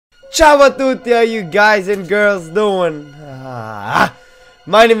Ciao a tutti, how you guys and girls doing?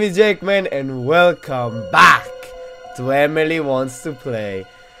 My name is Jake, man, and welcome back to Emily Wants to Play.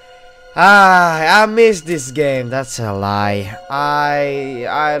 I missed this game. That's a lie.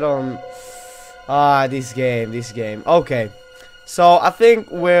 I don't. This game. Okay, so I think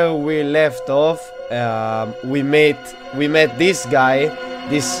where we left off, we met this guy,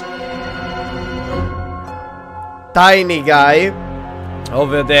 this tiny guy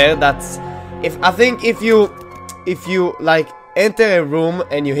over there. That's if you like enter a room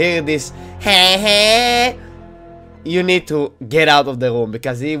and you hear this you need to get out of the room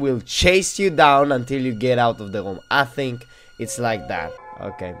because he will chase you down until you get out of the room. I think it's like that.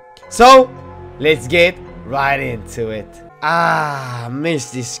 Okay, so let's get right into it. I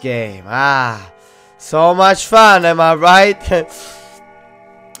miss this game. So much fun, am I right?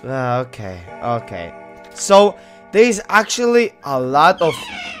 Okay. So there is actually a lot of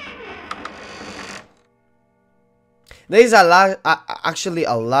actually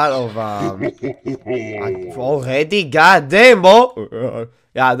a lot of already. Goddamn, bro.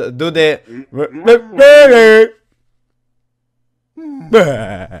 Yeah, do the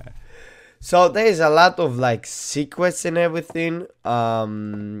so there is a lot of like secrets and everything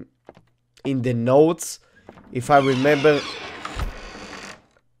in the notes, if I remember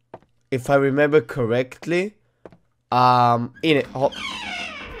correctly. In it,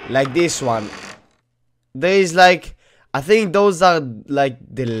 like this one, there is like, I think those are like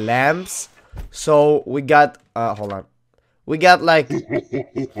the lamps. So we got hold on, we got like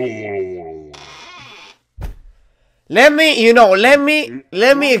let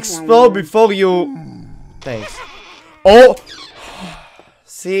me explore before you. Thanks. Oh,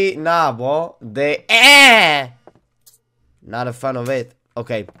 see, nah, bro, they not a fan of it.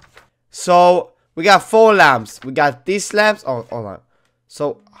 Okay, so we got 4 lamps. We got these lamps. Oh, hold on.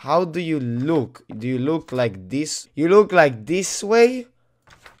 So how do you look? Do you look like this? You look like this way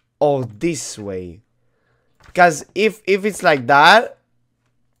or this way? Because if it's like that,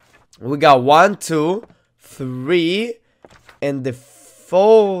 we got 1, 2, 3, and the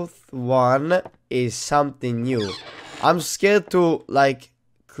 4th one is something new. I'm scared to like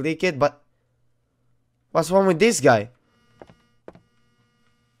click it, but what's wrong with this guy?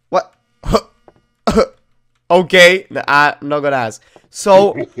 What? Okay, I'm not gonna ask.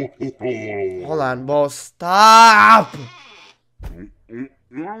 So, hold on, boss. Stop!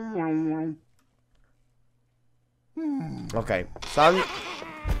 Okay, so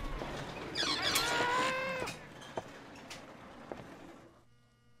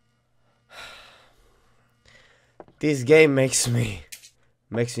this game makes me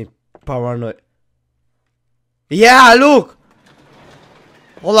paranoid. Yeah, look!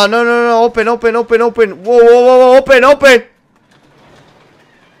 Hold on, no, open. Whoa, open!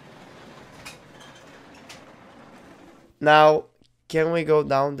 Now, can we go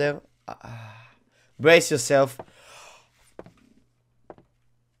down there? Brace yourself.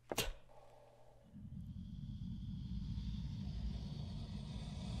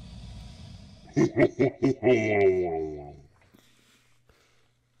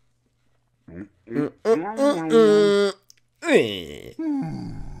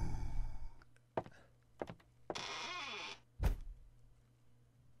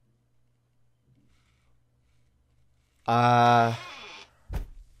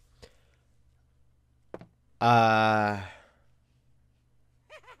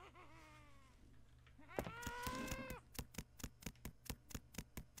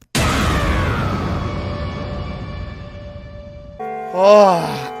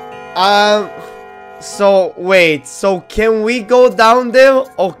 So wait, so can we go down there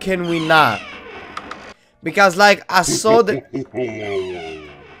or can we not? Because like I saw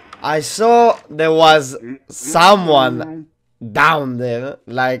there was someone down there,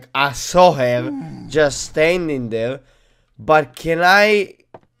 like I saw her just standing there, but can I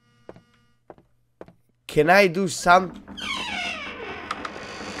do some?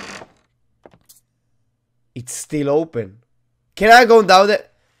 It's still open. Can I go down there?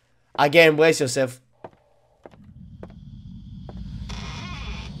 Again, brace yourself.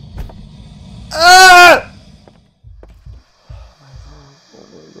 Ah! Oh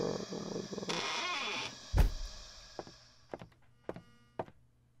my god.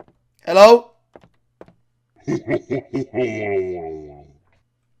 Hello?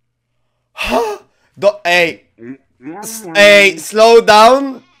 Hey, slow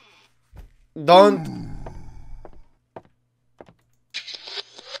down. Don't.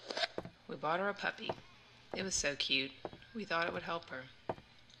 We bought her a puppy. It was so cute. We thought it would help her.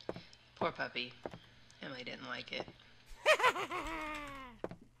 Poor puppy. Emily didn't like it.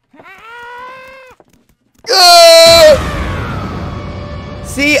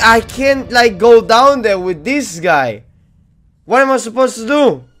 See, I can't like go down there with this guy. What am I supposed to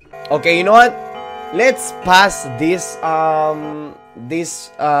do? Okay, you know what? Let's pass this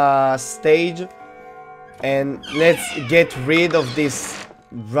stage and let's get rid of this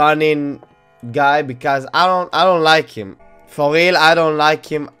running guy because I don't like him. For real, I don't like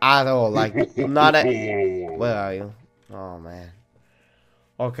him at all. Like not a where are you? Oh man.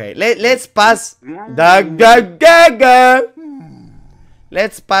 Okay, let's pass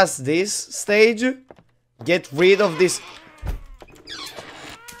let's pass this stage. Get rid of this.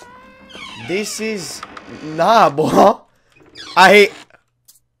 This is nah, bro. I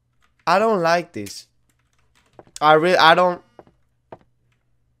don't like this. I don't.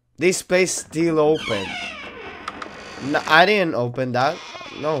 This place still open. No, I didn't open that.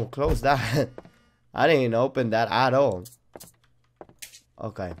 No, close that. I didn't open that at all.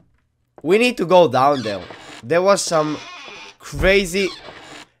 Okay. We need to go down there. There was some crazy...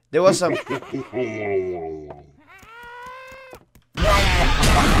 There was some...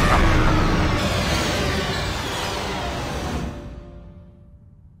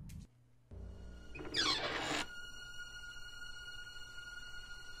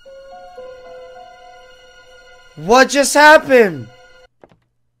 What just happened?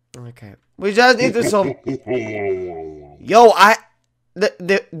 Okay. We just need to solve... Yo,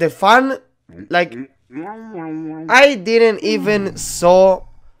 the fun... Like... I didn't even saw...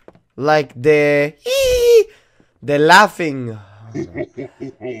 Like the... The laughing...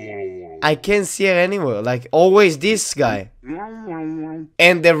 I can't see it anywhere. Like always this guy.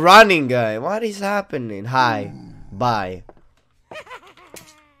 And the running guy. What is happening? Hi. Bye.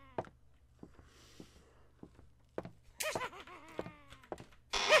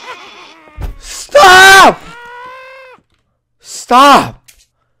 Stop! Stop!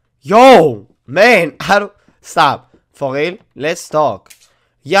 Yo! Man, I don't... Stop. For real? Let's talk.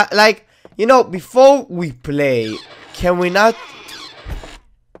 Yeah, like, you know, before we play, can we not...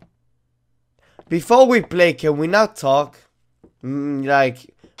 Before we play, can we not talk?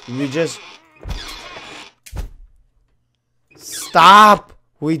 Like, we just... Stop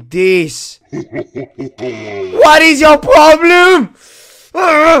with this. What is your problem?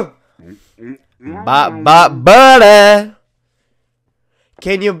 Butter.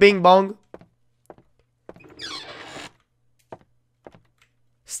 Can you bing bong?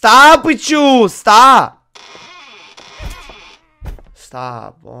 Stop with you. Stop.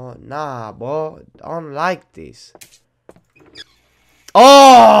 Stop, boy. Nah, boy. Don't like this.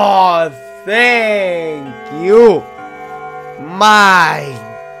 Oh, thank you. My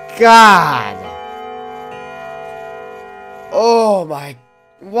God. Oh my.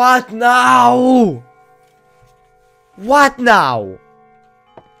 What now? What now?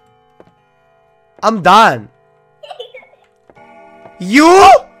 I'm done. You?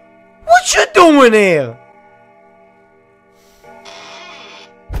 What you doing here?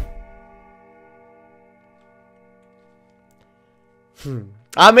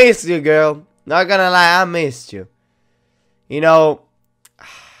 I missed you, girl. Not gonna lie, I missed you. You know, a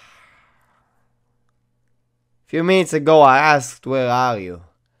few minutes ago I asked, where are you?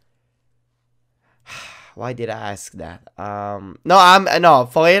 Why did I ask that? No,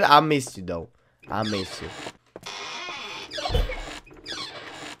 for real, I missed you though. I missed you.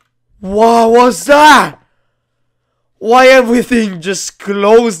 What was that? Why everything just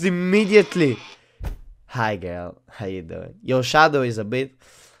closed immediately? Hi girl, how you doing? Your shadow is a bit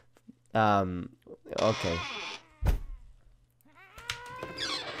okay.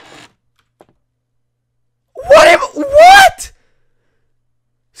 What?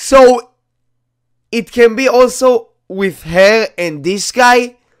 So it can be also with her and this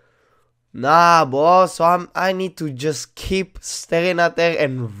guy? Nah, bro. So I need to just keep staring at her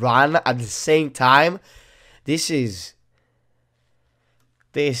and run at the same time. This is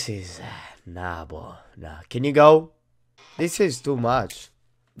nah, bro. Nah. Can you go? This is too much.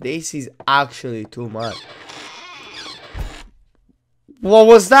 This is actually too much. What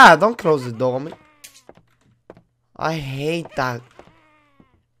was that? Don't close the door on me. I hate that.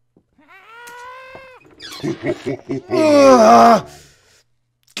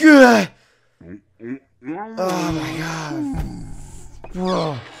 Good. Oh my God.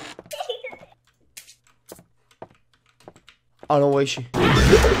 Whoa. I don't know where is she.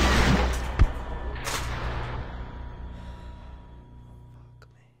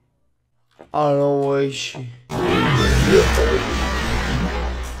 I don't know where is she.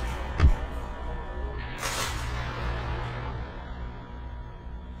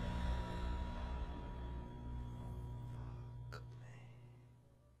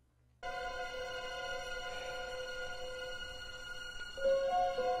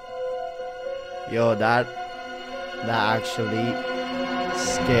 Yo, that actually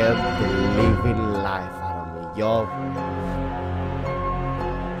scared the living life out of me. Yo.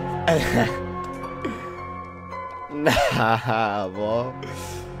 Nah, bro.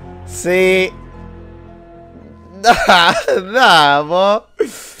 See? Nah, bro.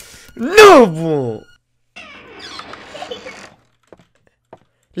 No, bro.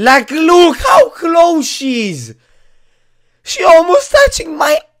 Like, look how close she is. She almost touching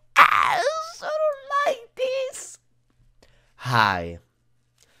my ass. I don't like this. Hi.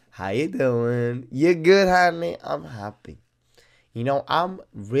 How you doing? You good, honey? I'm happy. You know, I'm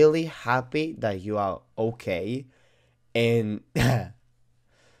really happy that you are okay. And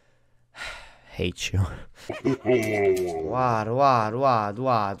hate you. What?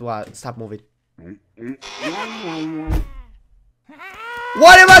 Stop moving.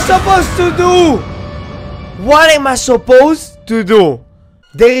 What am I supposed to do? What am I supposed to do?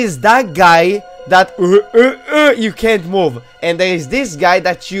 There is that guy that you can't move. And there is this guy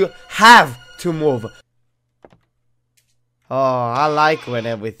that you have to move. Oh, I like when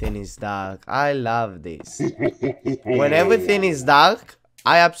everything is dark. I love this. When everything is dark,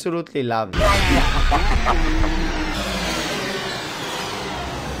 I absolutely love it.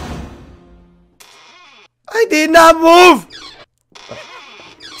 I did not move!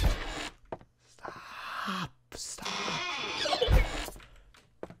 Stop.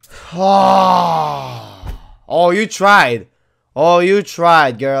 Oh, you tried. Oh, you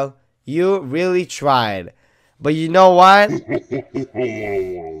tried, girl. You really tried. But you know what?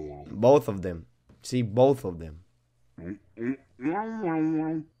 Both of them. See, both of them.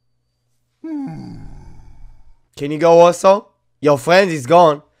 Can you go also? Your friend is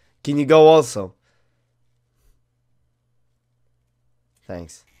gone. Can you go also?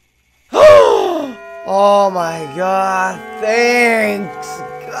 Thanks. Oh my god. Thanks.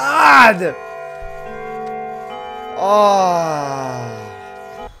 God. Oh.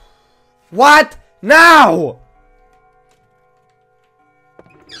 What? Now?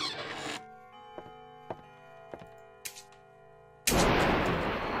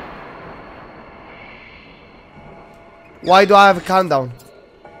 Why do I have a countdown?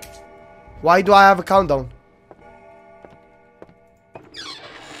 Why do I have a countdown?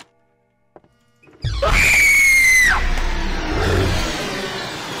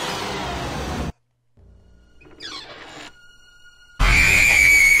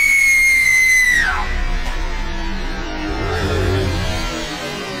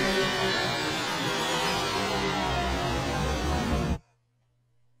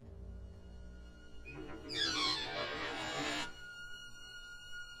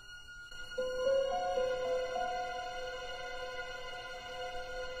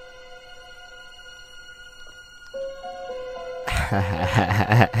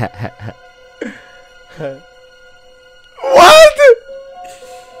 What?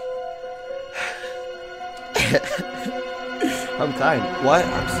 I'm crying. What?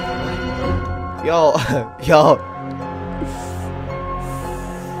 I'm sorry. Yo.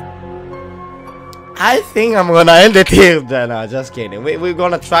 I think I'm gonna end it here. No, just kidding. We're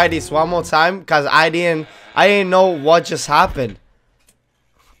gonna try this one more time because I didn't know what just happened.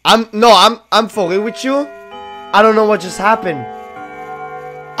 I'm for real with you. I don't know what just happened.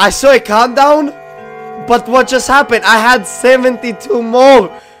 I saw a countdown, but what just happened? I had 72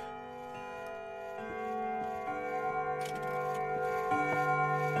 more.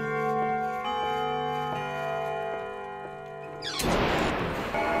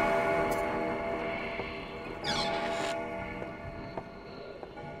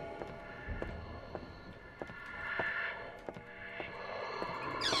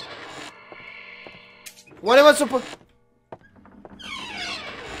 What am I supposed?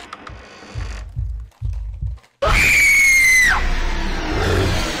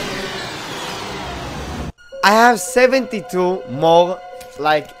 I have 72 more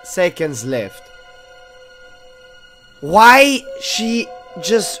seconds left. Why she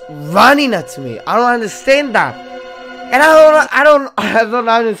just running at me? I don't understand that. And I don't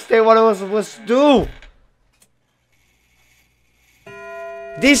understand what I was supposed to do.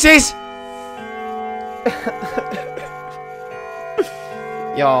 This is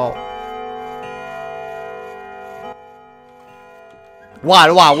yo.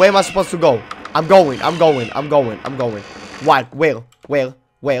 What? Where am I supposed to go? I'm going. What? Where?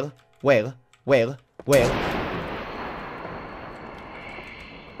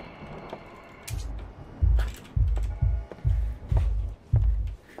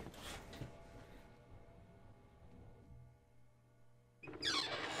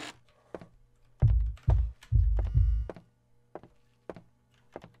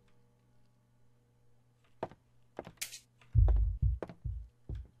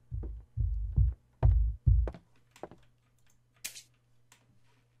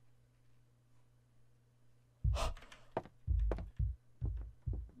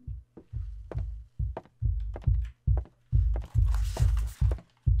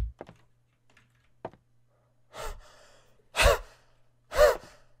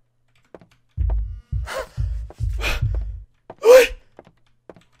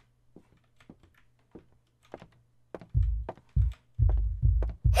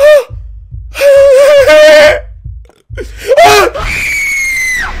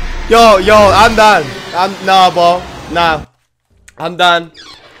 Yo, I'm done. No, bro. Nah. I'm done.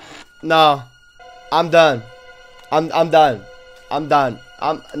 No. I'm done. I'm done. I'm done.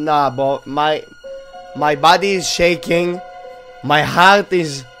 Nah, bro. My body is shaking. My heart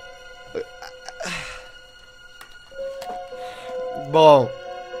is Bro.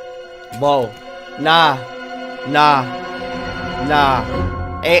 Nah.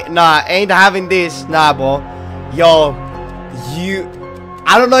 Ain't having this. Nah, bro. Yo,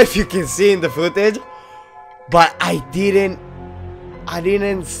 I don't know if you can see in the footage, but I didn't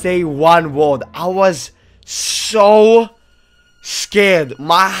say one word. I was so scared.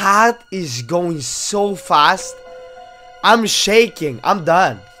 My heart is going so fast. I'm shaking. I'm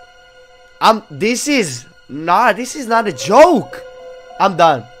done. This is not a joke. I'm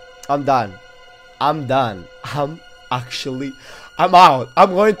done. I'm out. I'm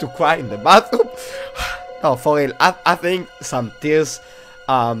going to cry in the bathroom. No, for real. I think some tears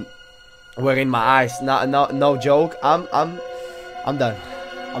were in my eyes. No joke. I'm done.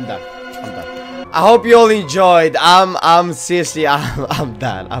 I hope you all enjoyed. I'm seriously I'm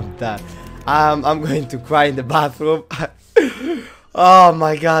done. I'm going to cry in the bathroom. Oh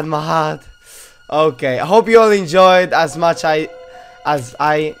my god, my heart. Okay, I hope you all enjoyed as much as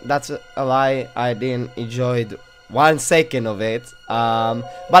I. That's a lie. I didn't enjoy 1 second of it.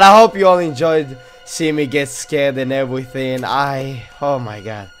 But I hope you all enjoyed seeing me get scared and everything. Oh my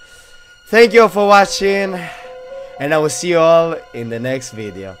god. Thank you all for watching, and I will see you all in the next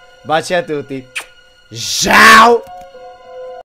video. Baci a tutti. Ciao!